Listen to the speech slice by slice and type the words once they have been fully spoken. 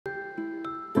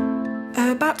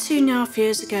About 2.5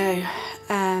 years ago,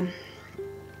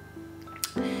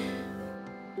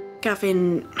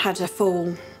 Gavin had a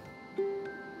fall.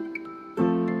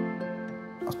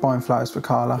 I was buying flowers for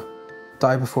Carla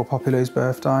day before Poppy Lou's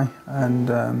birthday,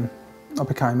 and I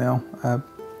became ill,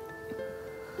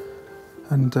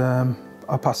 and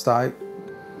I passed out.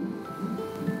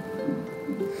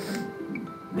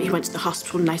 He went to the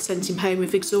hospital and they sent him home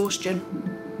with exhaustion.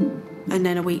 And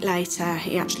then a week later,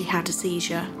 he actually had a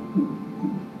seizure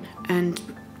and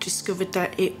discovered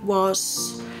that it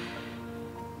was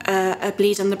a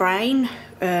bleed on the brain,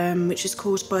 which is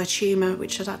caused by a tumour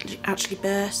which had actually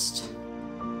burst.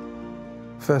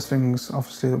 First things,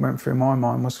 obviously, that went through my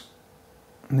mind was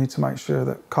I need to make sure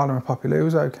that Carla and Poppy Lou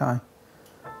was okay.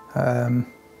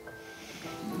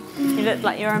 You look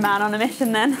like you're a man on a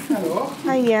mission then. Hello.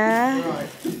 Hiya. Right.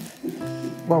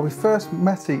 Well, we first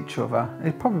met each other,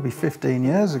 it'd probably be 15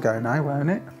 years ago now, won't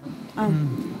it?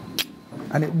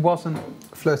 And it wasn't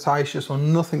flirtatious or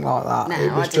nothing like that. No,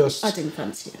 it was I didn't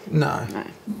fancy it. No.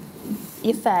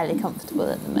 You're fairly comfortable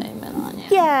at the moment, aren't you?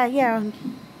 Yeah.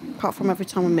 Apart from every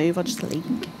time I move, I just leave.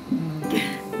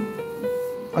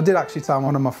 I did actually tell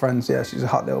one of my friends, yeah, she's a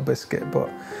hot little biscuit, but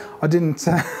I didn't.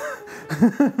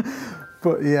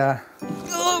 But yeah.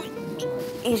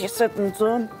 Easier said than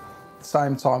done. At the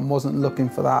same time, wasn't looking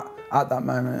for that at that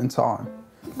moment in time.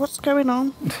 What's going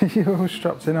on? You're all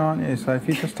strapped in, aren't you? So if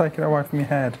you just take it away from your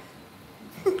head,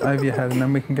 over your head, and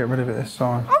then we can get rid of it this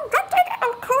time. Oh,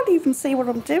 I can't even see what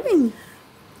I'm doing.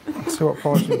 See what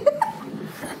portion?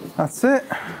 That's it.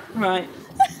 Right.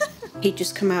 He'd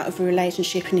just come out of a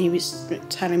relationship and he was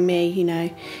telling me, you know,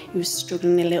 he was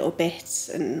struggling a little bit,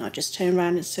 and I just turned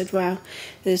around and said, well,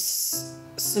 there's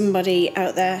somebody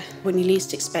out there when you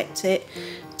least expect it.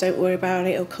 Don't worry about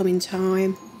it, it'll come in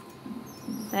time.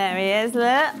 There he is,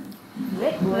 look.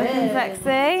 Looking sexy.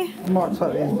 I might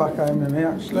take these back home with me,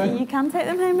 actually. You can take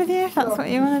them home with you if that's what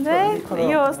you want to do. They're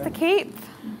yours to keep.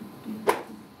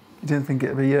 You didn't think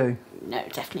it'd be you? No,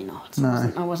 definitely not.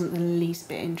 No. I wasn't the least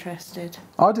bit interested.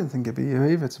 I didn't think it'd be you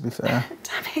either, to be fair.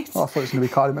 Damn it. Well, I thought it was going to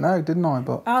be Kylie Minogue, didn't I?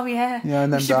 But Oh, yeah. yeah,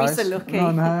 and then you should be so lucky.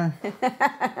 I know.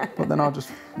 But then I just,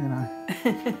 you know.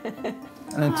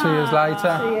 And then 2 years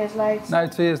later. 2 years later. No,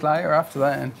 2 years later after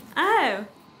that. Oh.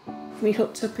 We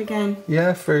hooked up again.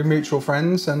 Yeah, through mutual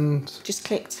friends and... Just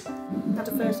clicked. Had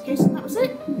a first kiss and that was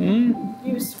it.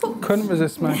 He was hooked. Couldn't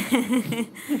resist me.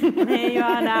 Here you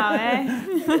are now,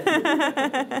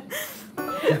 eh?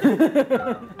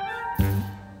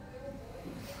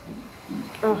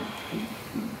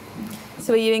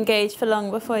 So were you engaged for long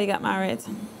before you got married?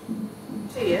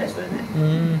 2 years, wasn't it?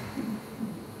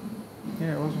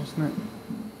 Yeah, it was, wasn't it?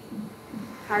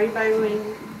 Haribo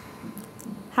ring.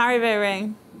 Haribo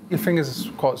ring. Your fingers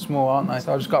are quite small, aren't they?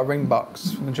 So I just got a ring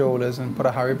box from the jewellers and put a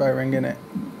Haribo ring in it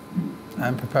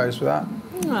and proposed with that.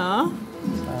 Aww.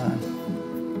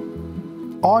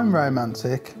 I'm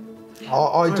romantic.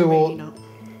 I do I'm all... really not.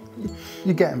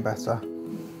 You're getting better.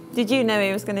 Did you know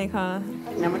he was going to call?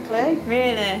 Never a clue.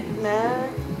 Really? No.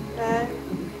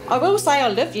 I will say I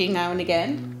love you now and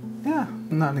again. Yeah,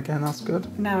 now and again, that's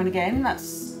good. Now and again,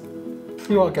 that's...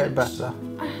 You are getting better.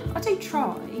 I do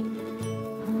try.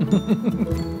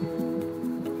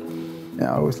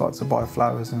 Yeah, I always like to buy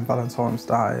flowers on Valentine's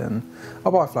Day, and I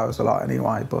buy flowers a lot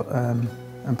anyway, but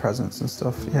and presents and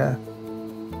stuff, yeah.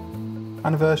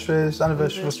 Anniversaries of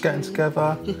us getting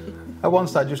together. At one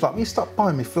stage, you was like, you stop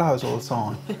buying me flowers all the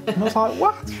time. And I was like,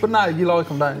 what? But no, you like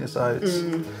them, don't you? So it's,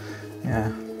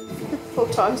 yeah. 4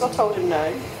 times I told him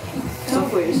no. Because I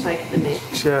thought he was taking the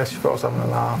mick. Yeah, she thought I was having a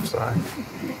laugh, so.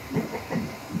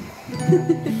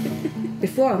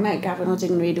 Before I met Gavin, I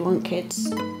didn't really want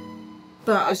kids.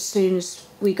 But as soon as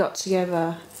we got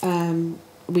together,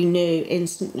 we knew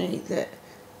instantly that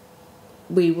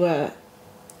it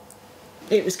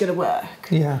was going to work.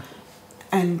 Yeah.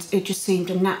 And it just seemed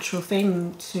a natural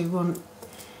thing to want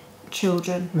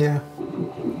children. Yeah.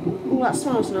 Oh, that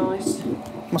smells nice.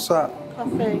 What's that?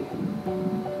 Coffee.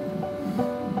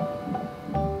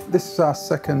 This is our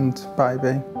second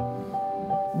baby.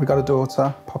 We got a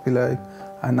daughter, Poppy Lou,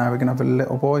 and now we're going to have a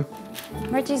little boy.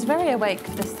 Reggie's very awake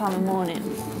this time of morning.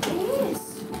 He is.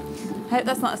 Hope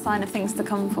that's not a sign of things to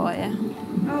come for you.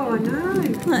 Oh, I know.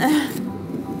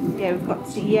 Yeah, we've got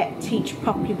to yet teach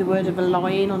Poppy the word of a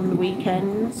lion on the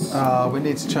weekends. We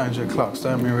need to change her clocks,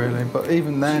 don't we, really? But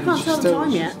even then, She can't tell the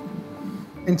time yet.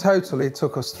 In total, it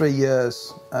took us 3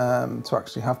 years to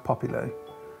actually have Poppy Lou,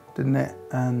 didn't it?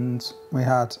 And we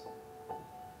had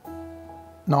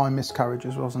 9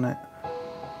 miscarriages, wasn't it?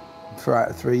 Throughout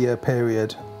a 3-year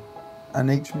period. And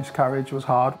each miscarriage was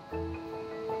hard.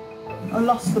 I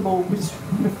lost them all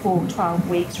before 12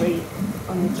 weeks, really,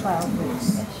 on the 12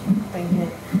 weeks thing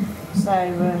here.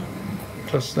 So.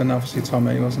 Plus, then obviously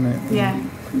Tommy, wasn't it? Yeah,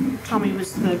 Tommy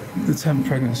was the 10th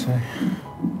pregnancy.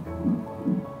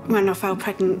 When I fell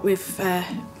pregnant with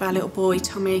our little boy,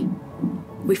 Tommy,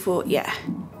 we thought, yeah,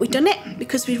 we'd done it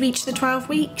because we reached the 12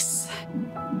 weeks.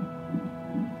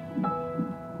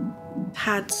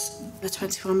 Had the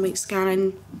 21-week scan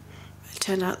and it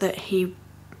turned out that he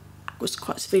was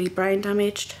quite severely brain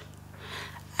damaged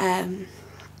and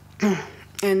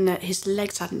that his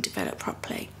legs hadn't developed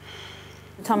properly.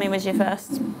 Tommy was your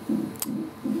first?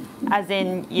 As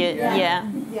in, you, yeah.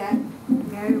 Yeah,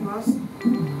 it was.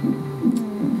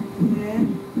 Yeah.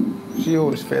 She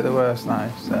always feared the worst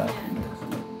now, so.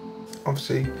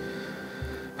 Obviously,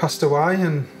 passed away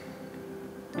and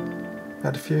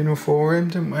had a funeral for him,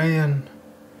 didn't we? And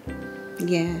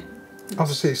yeah.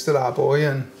 Obviously, it's still our boy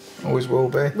and always will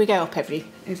be. We go up every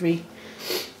week,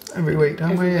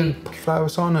 don't we? And put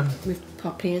flowers on and with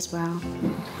Poppy as well.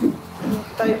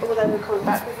 Although we're coming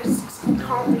back with us, we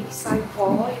can't really say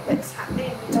why that's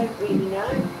happening. We don't really know.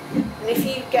 And if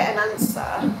you get an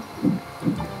answer,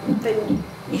 then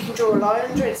you can draw a line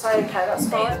under it and say, okay, that's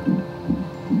fine.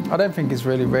 I don't think it's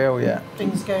really real yet.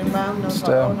 Things going round, and I was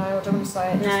like, oh no, I don't want to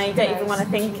say it. No, you don't even want to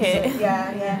think it.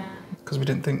 Yeah. Because we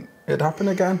didn't think it'd happen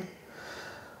again.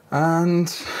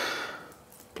 And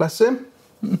bless him,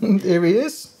 here he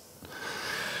is.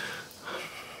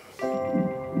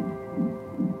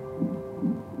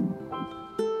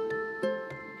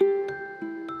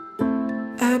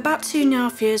 About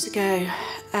 2.5 years ago,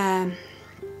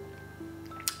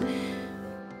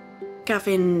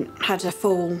 Gavin had a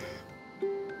fall.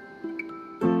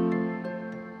 I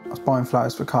was buying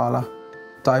flowers for Carla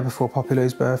the day before Poppy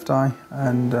Lou's birthday,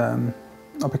 and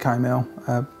I became ill.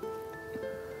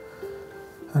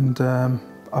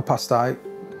 I passed out.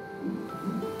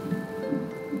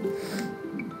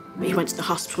 He went to the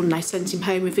hospital and they sent him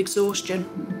home with exhaustion.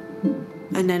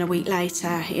 And then a week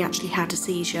later, he actually had a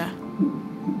seizure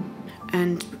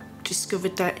and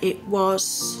discovered that it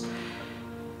was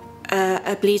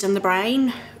a bleed on the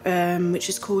brain, which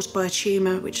is caused by a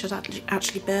tumour which had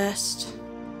actually burst.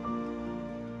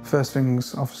 First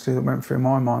things, obviously, that went through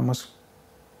my mind was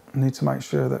I need to make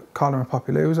sure that Carla and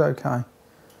Poppy Lou was okay.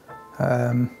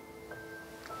 And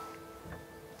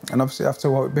obviously, after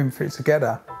what we've been through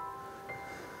together,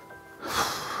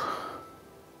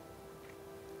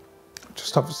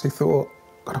 just obviously thought,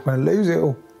 God, I'm going to lose it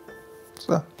all.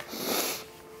 So.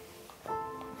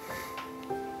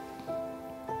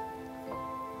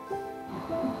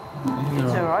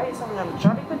 It's alright, he's having a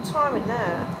jolly good time in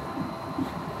there.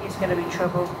 He's going to be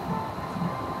trouble.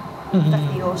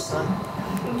 Definitely your son.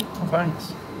 Oh,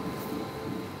 thanks.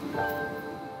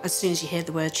 As soon as you hear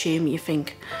the word tumour, you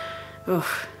think,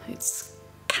 oh, it's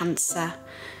cancer.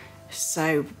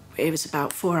 So it was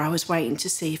about 4 hours waiting to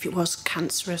see if it was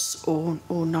cancerous or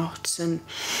not. And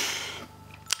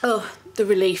oh, the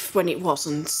relief when it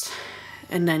wasn't.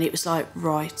 And then it was like,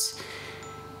 right,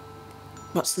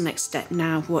 what's the next step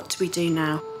now? What do we do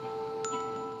now?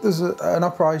 There's an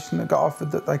operation that got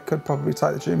offered that they could probably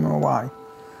take the tumour away.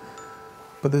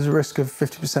 But there's a risk of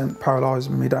 50%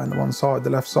 paralysing me down the one side, the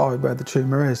left side, where the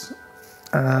tumour is.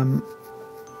 And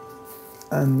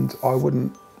I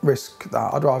wouldn't risk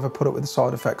that. I'd rather put up with the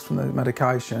side effects from the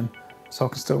medication so I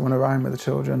can still run around with the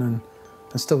children and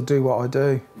still do what I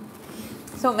do.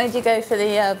 So what made you go for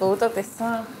the bulldog this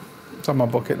time? It's on my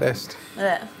bucket list.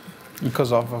 Yeah.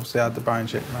 Because I've obviously had the brain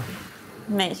chip now.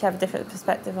 Makes you have a different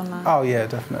perspective on that. Oh yeah,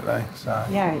 definitely. So.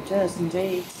 Yeah, it does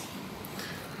indeed.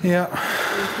 Yeah,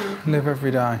 live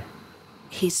every day.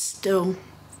 He's still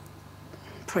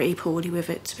pretty poorly with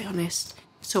it, to be honest.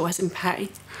 It's always in pain.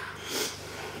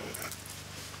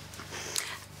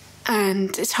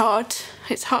 And it's hard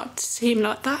to see him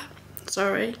like that.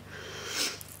 Sorry.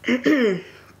 You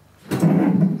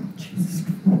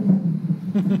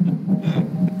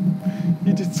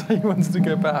did say you wanted to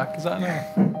go back, is that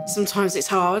no? Sometimes it's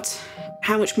hard.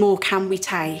 How much more can we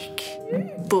take?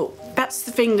 But that's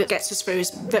the thing that gets us through, is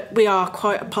that we are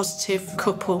quite a positive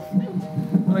couple.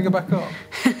 Want to go back up?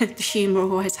 The humour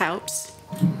always helps.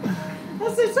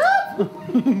 What's this up?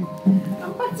 I'm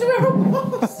back to where I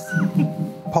was.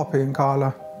 Poppy and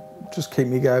Carla just keep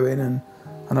me going and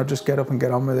I just get up and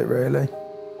get on with it, really.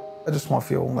 I just want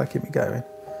fuel and they keep me going.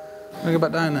 Want to go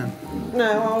back down then?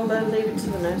 No, I'll leave it to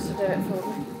the nurse to do it for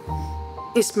me.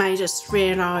 It's made us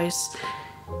realise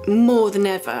more than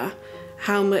ever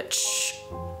how much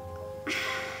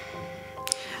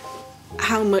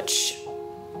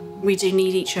we do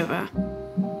need each other.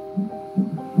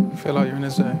 I feel like you're in a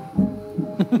zoo.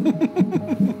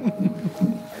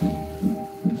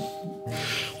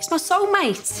 my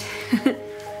soulmate.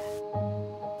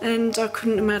 And I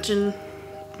couldn't imagine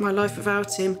my life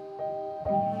without him.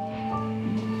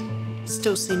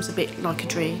 Still seems a bit like a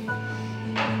dream.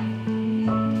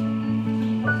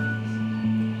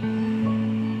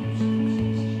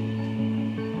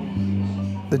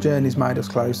 The journey's made us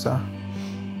closer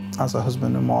as a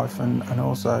husband and wife, and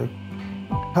also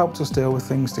helped us deal with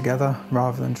things together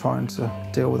rather than trying to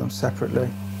deal with them separately.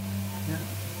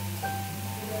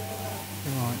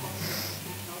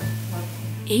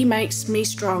 He makes me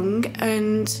strong,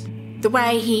 and the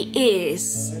way he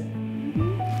is,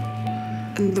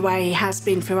 and the way he has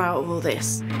been throughout all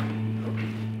this,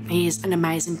 he is an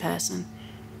amazing person.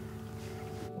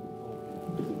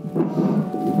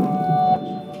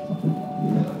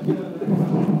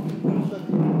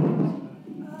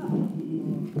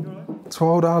 To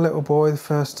hold our little boy the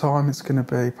first time, it's going to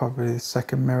be probably the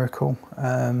second miracle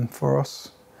for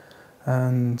us,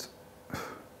 and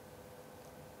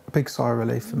a big sigh of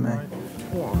relief for me.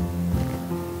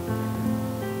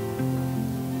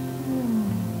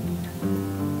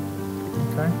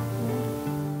 Okay.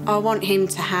 I want him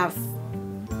to have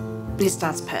his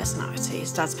dad's personality.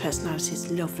 His dad's personality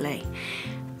is lovely.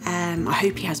 I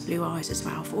hope he has blue eyes as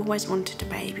well. I've always wanted a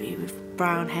baby with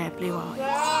brown hair, blue eyes.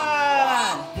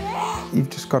 You've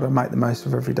just got to make the most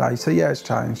of every day. So yeah, it's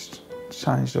changed. It's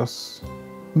changed us.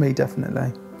 Me,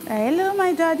 definitely. Hello,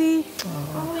 my daddy.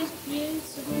 Oh, it's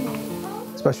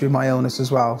beautiful. Especially with my illness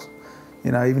as well.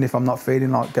 You know, even if I'm not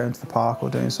feeling like going to the park or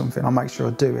doing something, I'll make sure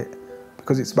I do it,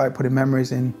 because it's about putting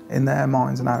memories in their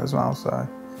minds and out as well, so.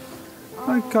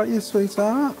 I've got you,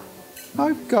 sweetheart.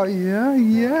 I've got you,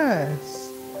 yes.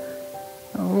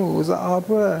 Oh, was that hard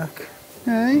work?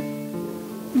 Hey?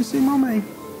 You see Mummy?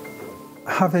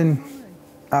 Having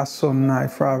our son now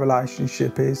for our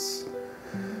relationship is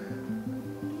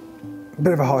a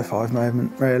bit of a high five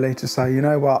moment, really, to say, you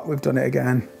know what, we've done it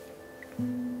again.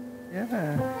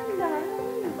 Yeah.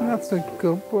 That's a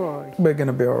good boy. We're going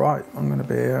to be all right. I'm going to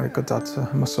be a good dad to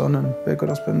my son and be a good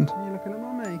husband. Are you looking at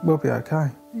Mummy? We'll be okay.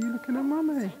 Are you looking at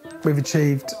Mummy? We've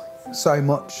achieved so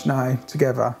much now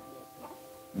together.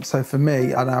 So for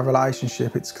me and our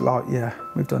relationship, it's like, yeah,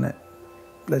 we've done it.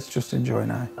 Let's just enjoy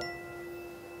now.